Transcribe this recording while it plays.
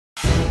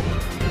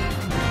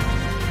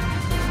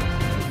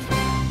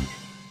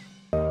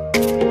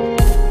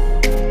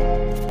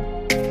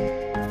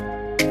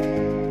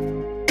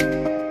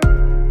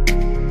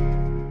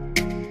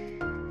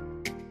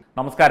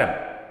നമസ്കാരം.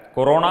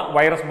 Corona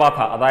virus ബാധ,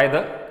 അതായത്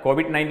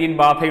കോവിഡ്-19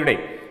 ബാധയുടെ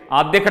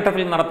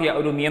ആദ്യഘട്ടത്തിൽ നടത്തിയ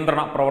ഒരു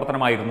നിയന്ത്രണ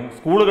പ്രവർത്തനമായിരുന്നു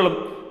സ്കൂളുകളും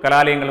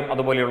കലാലയങ്ങളും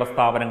അതുപോലെയുള്ള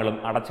സ്ഥാപനങ്ങളും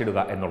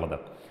അടച്ചിടുക എന്നുള്ളത്.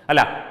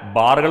 അല്ല,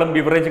 ബാറുകളും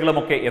ബിവറേജുകളും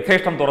ഒക്കെ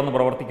യഥേഷ്ടം തുറന്ന്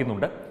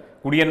പ്രവർത്തിക്കുന്നുണ്ട്.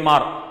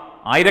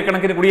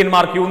 ആയിരക്കണക്കിന്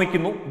കുടിയന്മാർ ക്യൂ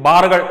നിൽക്കുന്നു,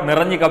 ബാറുകൾ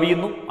നിറഞ്ഞു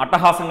കവിയുന്നു,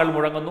 അട്ടഹാസങ്ങൾ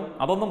മുഴങ്ങുന്നു.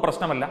 അതൊന്നും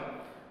പ്രശ്നമല്ല.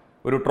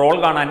 ഒരു ട്രോൾ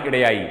കാണാൻ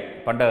ഇടയായി.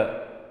 പണ്ട്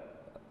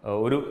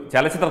ഒരു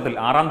ചലച്ചിത്രത്തിൽ,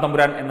 ആറാം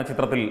തമ്പുരാൻ എന്ന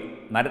ചിത്രത്തിൽ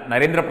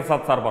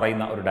നരേന്ദ്രപ്രസാദ് സാർ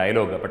പറയുന്ന ഒരു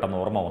ഡയലോഗ് പെട്ടെന്ന്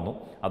ഓർമ്മ വന്നു.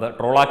 അത്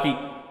ട്രോളാക്കി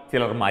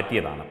ചിലർ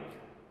മാറ്റിയതാണ്.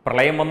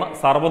 പ്രളയം വന്ന്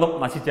സർവ്വതും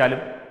നശിച്ചാലും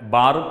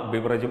ബാറും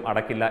ബിവറേജും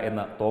അടക്കില്ല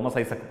എന്ന് തോമസ്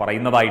ഐസക്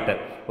പറയുന്നതായിട്ട്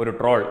ഒരു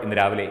ട്രോൾ ഇന്ന്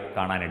രാവിലെ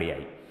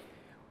കാണാനിടയായി.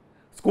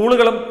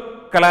 സ്കൂളുകളും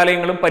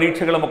കലാലയങ്ങളും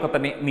പരീക്ഷകളും ഒക്കെ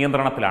തന്നെ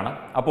നിയന്ത്രണത്തിലാണ്.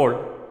 അപ്പോൾ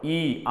ഈ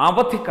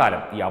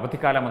അവധിക്കാലം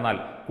എന്നാൽ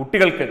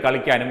കുട്ടികൾക്ക്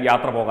കളിക്കാനും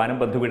യാത്ര പോകാനും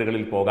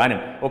ബന്ധുവീടുകളിൽ പോകാനും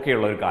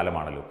ഒക്കെയുള്ള ഒരു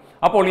കാലമാണല്ലോ.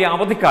 അപ്പോൾ ഈ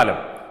അവധിക്കാലം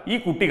ഈ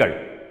കുട്ടികൾ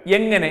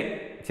എങ്ങനെ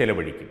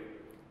ചെലവഴിക്കും?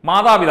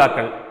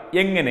 മാതാപിതാക്കൾ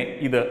എങ്ങനെ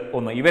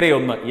ഇവരെ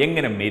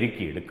എങ്ങനെ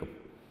മെരുക്കിയെടുക്കും?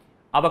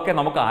 അതൊക്കെ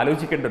നമുക്ക്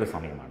ആലോചിക്കേണ്ട ഒരു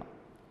സമയമാണ്.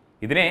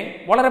 ഇതിനെ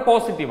വളരെ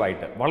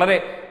പോസിറ്റീവായിട്ട്, വളരെ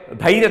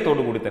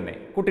ധൈര്യത്തോടു കൂടി തന്നെ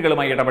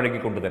കുട്ടികളുമായി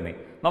ഇടപഴകിക്കൊണ്ട് തന്നെ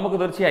നമുക്ക്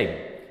തീർച്ചയായും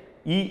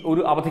ഈ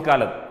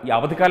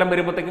അവധിക്കാലം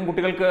വരുമ്പോഴത്തേക്കും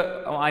കുട്ടികൾക്ക്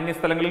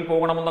അന്യസ്ഥലങ്ങളിൽ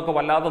പോകണമെന്നൊക്കെ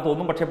വല്ലാതെ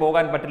തോന്നും. പക്ഷേ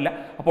പോകാൻ പറ്റില്ല.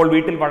 അപ്പോൾ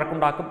വീട്ടിൽ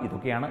വഴക്കുണ്ടാക്കും.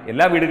 ഇതൊക്കെയാണ്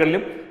എല്ലാ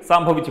വീടുകളിലും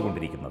സംഭവിച്ചു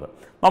കൊണ്ടിരിക്കുന്നത്.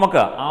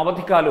 നമുക്ക്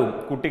അവധിക്കാലവും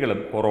കുട്ടികളും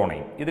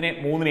കൊറോണയും ഇതിനെ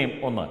മൂന്നിനെയും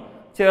ഒന്ന്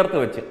ചേർത്ത്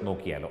വെച്ച്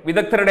നോക്കിയാലോ?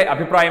 വിദഗ്ധരുടെ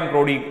അഭിപ്രായം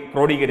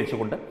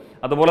ക്രോഡീകരിച്ചുകൊണ്ട്,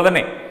 അതുപോലെ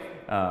തന്നെ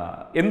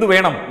എന്തു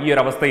വേണം ഈ ഒരു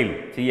അവസ്ഥയിൽ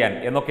ചെയ്യാൻ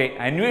എന്നൊക്കെ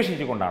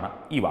അന്വേഷിച്ചുകൊണ്ടാണ്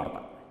ഈ വാർത്ത.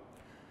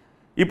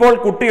 ഇപ്പോൾ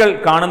കുട്ടികൾ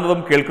കാണുന്നതും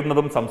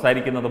കേൾക്കുന്നതും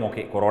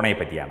സംസാരിക്കുന്നതുമൊക്കെ കൊറോണയെ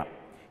പറ്റിയാണ്.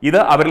 ഇത്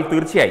അവരിൽ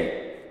തീർച്ചയായും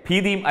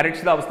ഭീതിയും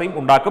അരക്ഷിതാവസ്ഥയും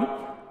ഉണ്ടാക്കും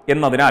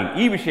എന്നതിനാൽ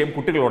ഈ വിഷയം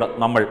കുട്ടികളോട്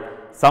നമ്മൾ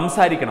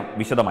സംസാരിക്കണം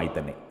വിശദമായി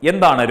തന്നെ.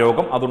 എന്താണ്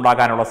രോഗം?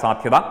 അതുണ്ടാകാനുള്ള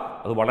സാധ്യത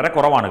അത് വളരെ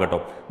കുറവാണ് കേട്ടോ.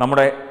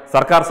 നമ്മുടെ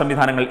സർക്കാർ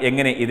സംവിധാനങ്ങൾ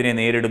എങ്ങനെ ഇതിനെ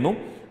നേരിടുന്നു,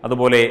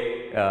 അതുപോലെ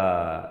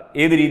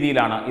ഏത്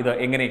രീതിയിലാണ്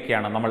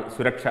എങ്ങനെയൊക്കെയാണ് നമ്മൾ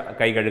സുരക്ഷ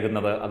കൈ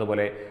കഴുകുന്നത്,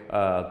 അതുപോലെ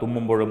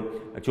തുമ്മുമ്പോഴും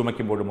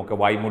ചുമയ്ക്കുമ്പോഴും ഒക്കെ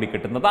വായ്മൂടി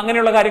കെട്ടുന്നത്,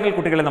 അങ്ങനെയുള്ള കാര്യങ്ങൾ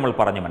കുട്ടികളെ നമ്മൾ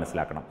പറഞ്ഞ്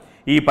മനസ്സിലാക്കണം.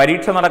 ഈ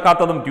പരീക്ഷ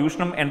നടക്കാത്തതും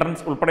ട്യൂഷനും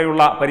എൻട്രൻസ്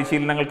ഉൾപ്പെടെയുള്ള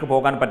പരിശീലനങ്ങൾക്ക്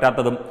പോകാൻ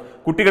പറ്റാത്തതും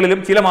കുട്ടികളിലും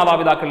ചില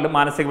മാതാപിതാക്കളിലും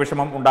മാനസിക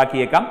വിഷമം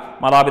ഉണ്ടാക്കിയേക്കാം.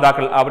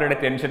 മാതാപിതാക്കൾ അവരുടെ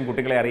ടെൻഷൻ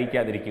കുട്ടികളെ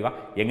അറിയിക്കാതിരിക്കുക.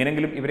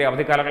 എങ്ങനെയെങ്കിലും ഇവരെ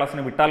അവധിക്കാല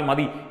ക്ലാസ്സിന് വിട്ടാൽ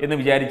മതി എന്ന്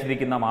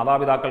വിചാരിച്ചിരിക്കുന്ന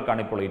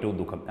മാതാപിതാക്കൾക്കാണ് ഇപ്പോൾ ഏറ്റവും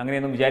ദുഃഖം.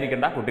 അങ്ങനെയൊന്നും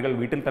വിചാരിക്കേണ്ട. കുട്ടികൾ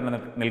വീട്ടിൽ തന്നെ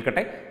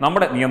നിൽക്കട്ടെ,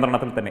 നമ്മുടെ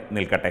നിയന്ത്രണത്തിൽ തന്നെ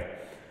നിൽക്കട്ടെ.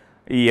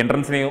 ഈ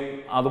എൻട്രൻസിനെയോ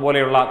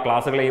അതുപോലെയുള്ള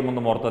ക്ലാസ്സുകളെയും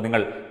ഒന്നും ഓർത്ത്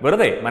നിങ്ങൾ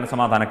വെറുതെ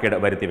മനസ്സമാധാനക്കേട്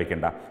വരുത്തി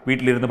വെക്കേണ്ട.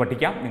 വീട്ടിലിരുന്ന്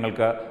പഠിക്കാം.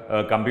 നിങ്ങൾക്ക്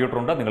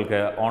കമ്പ്യൂട്ടറുണ്ട്, നിങ്ങൾക്ക്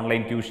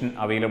ഓൺലൈൻ ട്യൂഷൻ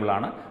അവൈലബിൾ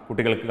ആണ്.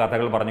 കുട്ടികൾക്ക്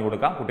കഥകൾ പറഞ്ഞു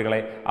കൊടുക്കാം. കുട്ടികളെ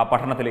ആ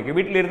പഠനത്തിലേക്ക്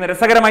വീട്ടിലിരുന്ന്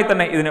രസകരമായി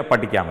തന്നെ ഇതിന്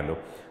പഠിക്കാമല്ലോ.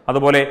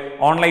 അതുപോലെ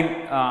ഓൺലൈൻ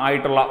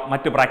ആയിട്ടുള്ള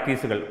മറ്റ്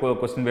പ്രാക്ടീസുകൾ,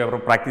 ക്വസ്റ്റ്യൻ പേപ്പർ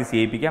പ്രാക്ടീസ്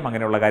ചെയ്യിപ്പിക്കാം.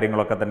 അങ്ങനെയുള്ള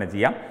കാര്യങ്ങളൊക്കെ തന്നെ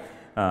ചെയ്യാം.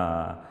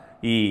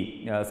 ഈ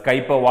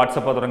സ്കൈപ്പ്,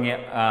 വാട്സപ്പ് തുടങ്ങിയ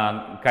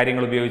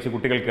കാര്യങ്ങൾ ഉപയോഗിച്ച്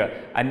കുട്ടികൾക്ക്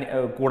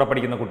കൂടെ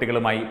പഠിക്കുന്ന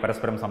കുട്ടികളുമായി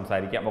പരസ്പരം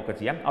സംസാരിക്കാം, ഒക്കെ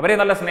ചെയ്യാം. അവരെ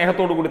നല്ല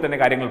സ്നേഹത്തോടു കൂടി തന്നെ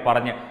കാര്യങ്ങൾ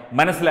പറഞ്ഞ്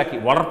മനസ്സിലാക്കി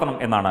വളർത്തണം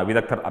എന്നാണ്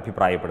വിദഗ്ധർ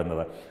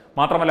അഭിപ്രായപ്പെടുന്നത്.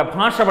 മാത്രമല്ല,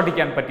 ഭാഷ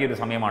പഠിക്കാൻ പറ്റിയൊരു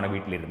സമയമാണ്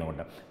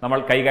വീട്ടിലിരുന്നുകൊണ്ട്. നമ്മൾ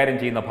കൈകാര്യം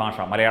ചെയ്യുന്ന ഭാഷ,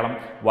 മലയാളം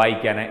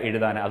വായിക്കാൻ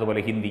എഴുതാൻ, അതുപോലെ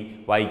ഹിന്ദി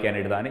വായിക്കാൻ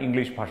എഴുതാൻ,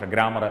 ഇംഗ്ലീഷ് ഭാഷ,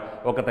 ഗ്രാമർ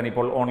ഒക്കെ തന്നെ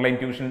ഇപ്പോൾ ഓൺലൈൻ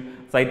ട്യൂഷൻ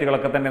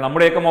സൈറ്റുകളൊക്കെ തന്നെ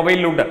നമ്മുടെയൊക്കെ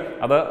മൊബൈലിലുണ്ട്.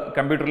 അത്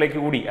കമ്പ്യൂട്ടറിലേക്ക്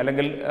കൂടി,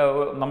 അല്ലെങ്കിൽ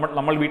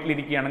നമ്മൾ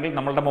വീട്ടിലിരിക്കുകയാണെങ്കിൽ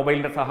നമ്മളുടെ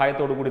മൊബൈലിൻ്റെ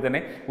സഹായത്തോടു കൂടി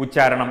തന്നെ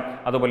ഉച്ചാരണം,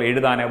 അതുപോലെ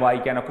എഴുതാൻ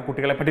വായിക്കാനൊക്കെ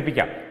കുട്ടികളെ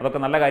പഠിപ്പിക്കാം. അതൊക്കെ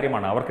നല്ല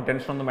കാര്യമാണ്. അവർക്ക്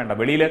ടെൻഷനൊന്നും വേണ്ട.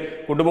 വെളിയിൽ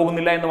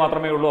കൊണ്ടുപോകുന്നില്ല എന്ന്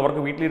മാത്രമേ ഉള്ളൂ.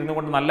 അവർക്ക് വീട്ടിലിരുന്നു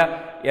കൊണ്ട് നല്ല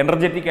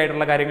എനർജറ്റിക്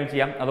ആയിട്ടുള്ള കാര്യങ്ങൾ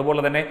ചെയ്യാം.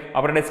 അതുപോലെ തന്നെ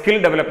അവരുടെ സ്കിൽ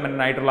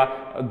ഡെവലപ്മെൻറ്റിനായിട്ടുള്ള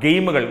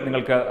ഗെയിമുകൾ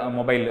നിങ്ങൾക്ക്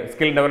മൊബൈൽ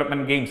സ്കിൽ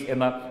ഡെവലപ്മെൻറ്റ് ഗെയിംസ്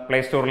എന്ന പ്ലേ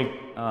സ്റ്റോറിൽ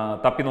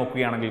തപ്പി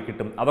നോക്കുകയാണെങ്കിൽ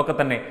കിട്ടും. അതൊക്കെ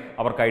തന്നെ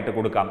അവർക്കായിട്ട്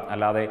കൊടുക്കാം.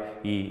 അല്ലാതെ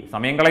ഈ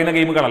സമയം കളയുന്ന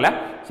ഗെയിമുകളല്ല,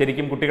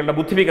 ശരിക്കും കുട്ടികളുടെ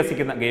ബുദ്ധി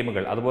വികസിക്കുന്ന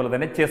ഗെയിമുകൾ, അതുപോലെ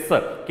തന്നെ ചെസ്സ്,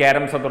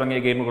 ക്യാരംസ് തുടങ്ങിയ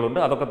ഗെയിമുകളുണ്ട്.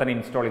 അതൊക്കെ തന്നെ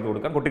ഇൻസ്റ്റാൾ ചെയ്ത്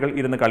കൊടുക്കാം. കുട്ടികൾ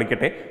ഇരുന്ന്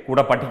കളിക്കട്ടെ,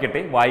 കൂടെ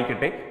പഠിക്കട്ടെ,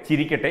 വായിക്കട്ടെ,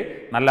 ചിരിക്കട്ടെ.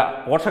 നല്ല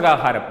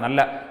പോഷകാഹാരം,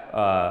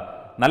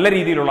 നല്ല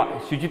രീതിയിലുള്ള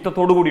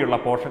ശുചിത്വത്തോടു കൂടിയുള്ള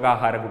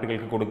പോഷകാഹാരം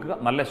കുട്ടികൾക്ക് കൊടുക്കുക.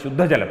 നല്ല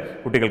ശുദ്ധജലം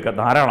കുട്ടികൾക്ക്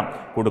ധാരാളം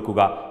കൊടുക്കുക.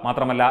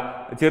 മാത്രമല്ല,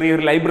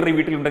 ചെറിയൊരു ലൈബ്രറി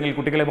വീട്ടിലുണ്ടെങ്കിൽ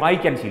കുട്ടികളെ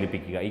വായിക്കാൻ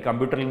ശീലിപ്പിക്കുക. ഈ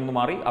കമ്പ്യൂട്ടറിൽ നിന്ന്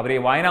മാറി അവരെ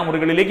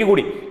വായനാമുറികളിലേക്ക്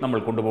കൂടി നമ്മൾ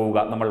കൊണ്ടുപോവുക.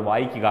 നമ്മൾ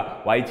വായിക്കുക,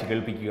 വായിച്ച്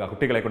കേൾപ്പിക്കുക,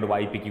 കുട്ടികളെ കൊണ്ട്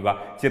വായിപ്പിക്കുക.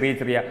 ചെറിയ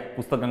ചെറിയ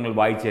പുസ്തകങ്ങൾ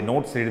വായിച്ച്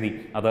നോട്ട്സ് എഴുതി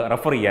അത്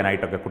റെഫർ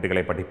ചെയ്യാനായിട്ടൊക്കെ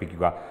കുട്ടികളെ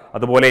പഠിപ്പിക്കുക.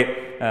 അതുപോലെ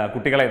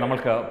കുട്ടികളെ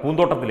നമ്മൾക്ക്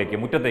പൂന്തോട്ടത്തിലേക്ക്,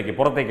 മുറ്റത്തേക്ക്,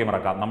 പുറത്തേക്ക്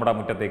ഇറക്കാം. നമ്മുടെ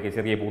മുറ്റത്തേക്ക്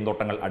ചെറിയ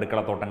പൂന്തോട്ടങ്ങൾ,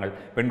 അടുക്കളത്തോട്ടങ്ങൾ,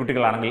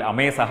 പെൺകുട്ടികളാണെങ്കിൽ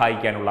അമ്മയെ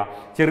സഹായിക്കാനുള്ള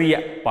ചെറിയ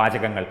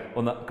പാചകങ്ങൾ,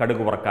 ഒന്ന്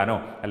കടുക് വറക്കാനോ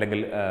അല്ലെങ്കിൽ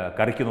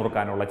കറിക്ക്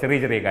നുറുക്കാനുള്ള ചെറിയ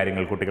ചെറിയ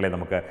കാര്യങ്ങൾ കുട്ടികളെ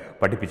നമുക്ക്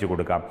പഠിപ്പിച്ചു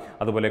കൊടുക്കാം.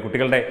 അതുപോലെ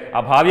കുട്ടികളുടെ ആ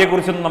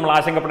ഭാവിയെക്കുറിച്ചൊന്നും നമ്മൾ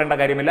ആശങ്കപ്പെടേണ്ട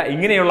കാര്യമില്ല.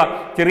 ഇങ്ങനെയുള്ള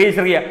ചെറിയ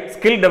ചെറിയ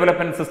സ്കിൽ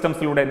ഡെവലപ്മെൻറ്റ്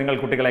സിസ്റ്റംസിലൂടെ നിങ്ങൾ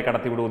കുട്ടികളെ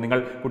കടത്തിവിടൂ. നിങ്ങൾ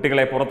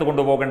കുട്ടികളെ പുറത്ത്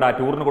കൊണ്ടുപോകേണ്ട,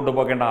 ടൂറിന്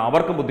കൊണ്ടുപോകേണ്ട,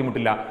 അവർക്കും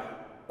ബുദ്ധിമുട്ടില്ല.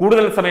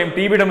 കൂടുതൽ സമയം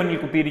ടി വിയുടെ മുന്നിൽ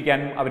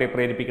കുത്തിയിരിക്കാനും അവരെ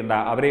പ്രേരിപ്പിക്കേണ്ട.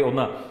 അവരെ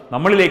ഒന്ന്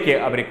നമ്മളിലേക്ക്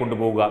അവരെ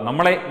കൊണ്ടുപോകുക,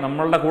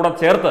 നമ്മളുടെ കൂടെ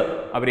ചേർത്ത്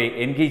അവരെ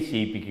എൻഗേജ്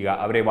ചെയ്യിപ്പിക്കുക,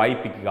 അവരെ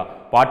വായിപ്പിക്കുക.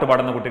 പാട്ട്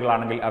പാടുന്ന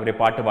കുട്ടികളാണെങ്കിൽ അവരെ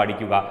പാട്ട്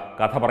പാടിക്കുക.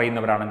 കഥ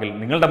പറയുന്നവരാണെങ്കിൽ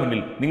നിങ്ങളുടെ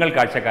മുന്നിൽ നിങ്ങൾ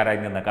കാഴ്ചക്കാരായി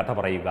നിന്ന് കഥ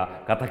പറയുക,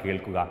 കഥ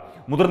കേൾക്കുക.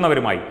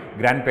 മുതിർന്നവരുമായി,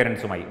 ഗ്രാൻഡ്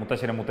പേരൻസുമായി,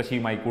 മുത്തശ്ശനും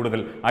മുത്തശ്ശിയുമായി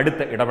കൂടുതൽ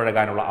അടുത്ത്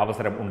ഇടപഴകാനുള്ള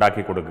അവസരം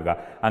ഉണ്ടാക്കി കൊടുക്കുക.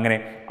 അങ്ങനെ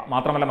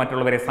മാത്രമല്ല,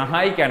 മറ്റുള്ളവരെ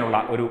സഹായിക്കാനുള്ള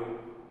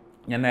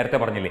ഞാൻ നേരത്തെ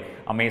പറഞ്ഞില്ലേ,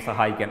 അമ്മയെ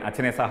സഹായിക്കാൻ,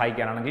 അച്ഛനെ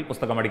സഹായിക്കാനാണെങ്കിൽ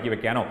പുസ്തകം അടുക്കി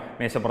വെക്കാനോ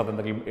മേശപ്പുറത്ത്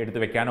എന്തെങ്കിലും എടുത്തു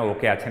വെക്കാനോ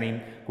ഒക്കെ അച്ഛനെയും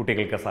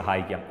കുട്ടികൾക്ക്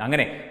സഹായിക്കാം.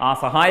 അങ്ങനെ ആ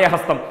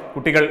സഹായഹസ്തം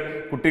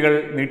കുട്ടികൾ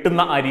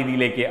നീട്ടുന്ന ആ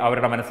രീതിയിലേക്ക്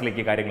അവരുടെ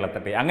മനസ്സിലേക്ക് കാര്യങ്ങൾ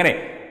എത്തട്ടെ. അങ്ങനെ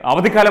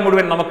അവധിക്കാലം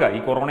മുഴുവൻ നമുക്ക് ഈ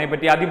കൊറോണയെ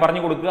പറ്റി ആദ്യം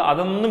പറഞ്ഞു കൊടുക്കുക.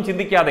 അതൊന്നും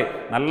ചിന്തിക്കാതെ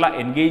നല്ല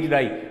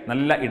എൻഗേജ്ഡായി,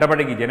 നല്ല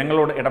ഇടപഴകി,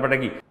 ജനങ്ങളോട്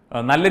ഇടപഴകി,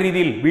 നല്ല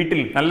രീതിയിൽ വീട്ടിൽ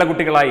നല്ല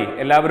കുട്ടികളായി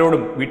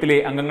എല്ലാവരോടും വീട്ടിലെ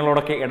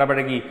അംഗങ്ങളോടൊക്കെ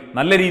ഇടപഴകി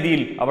നല്ല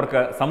രീതിയിൽ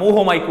അവർക്ക്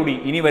സമൂഹവുമായി കൂടി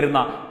ഇനി വരുന്ന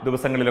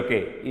ദിവസങ്ങളിലൊക്കെ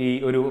ഈ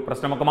ഒരു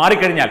പ്രശ്നമൊക്കെ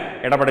മാറിക്കഴിഞ്ഞാൽ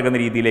ഇടപഴകുന്ന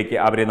രീതിയിലേക്ക്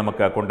അവരെ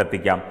നമുക്ക്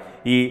കൊണ്ടെത്തിക്കാം.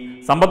 ഈ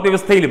സമ്പദ്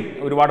വ്യവസ്ഥയിലും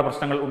ഒരുപാട്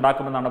പ്രശ്നങ്ങൾ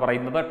ഉണ്ടാക്കുമെന്നാണ്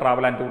പറയുന്നത്.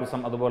 ട്രാവൽ ആൻഡ് ടൂറിസം,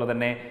 അതുപോലെ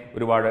തന്നെ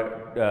ഒരുപാട്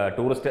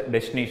ടൂറിസ്റ്റ്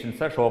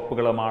ഡെസ്റ്റിനേഷൻസ്,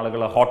 ഷോപ്പുകൾ,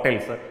 മാളുകൾ,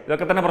 ഹോട്ടൽസ്,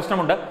 ഇതൊക്കെ തന്നെ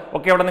പ്രശ്നമുണ്ട്.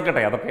 ഒക്കെ അവിടെ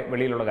നിൽക്കട്ടെ, അതൊക്കെ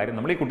വെളിയിലുള്ള കാര്യം.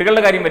 നമ്മൾ ഈ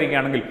കുട്ടികളുടെ കാര്യം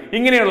വരികയാണെങ്കിൽ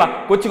ഇങ്ങനെയുള്ള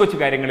കൊച്ചു കൊച്ചു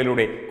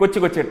കാര്യങ്ങളിലൂടെ, കൊച്ചു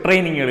കൊച്ചു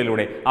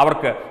ട്രെയിനിങ്ങുകളിലൂടെ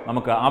അവർക്ക്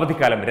നമുക്ക്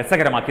അവധിക്കാലം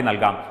രസകരമാക്കി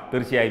നൽകാം.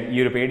 തീർച്ചയായും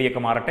ഈ ഒരു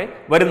പേടിയൊക്കെ മാറട്ടെ.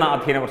 വരുന്ന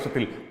അധ്യയന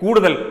വർഷത്തിൽ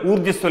കൂടുതൽ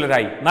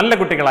ഊർജ്ജസ്വലരായി, നല്ല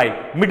കുട്ടികളായി,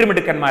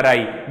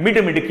 മിടുമിടുക്കന്മാരായി,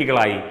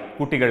 മിടുമിടുക്കികളായി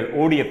കുട്ടികൾ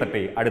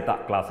ഓടിയെത്തട്ടെ അടുത്ത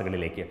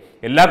ക്ലാസ്സുകളിലേക്ക്.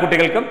 എല്ലാ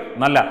കുട്ടികൾക്കും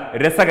നല്ല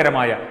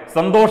രസകരമായ,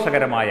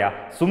 സന്തോഷകരമായ,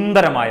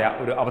 സുന്ദരമായ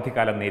ഒരു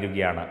അവധിക്കാലം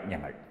നേരുകയാണ്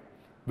ഞങ്ങൾ.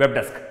 Web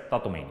desk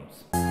Tatwamayi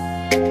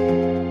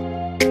news.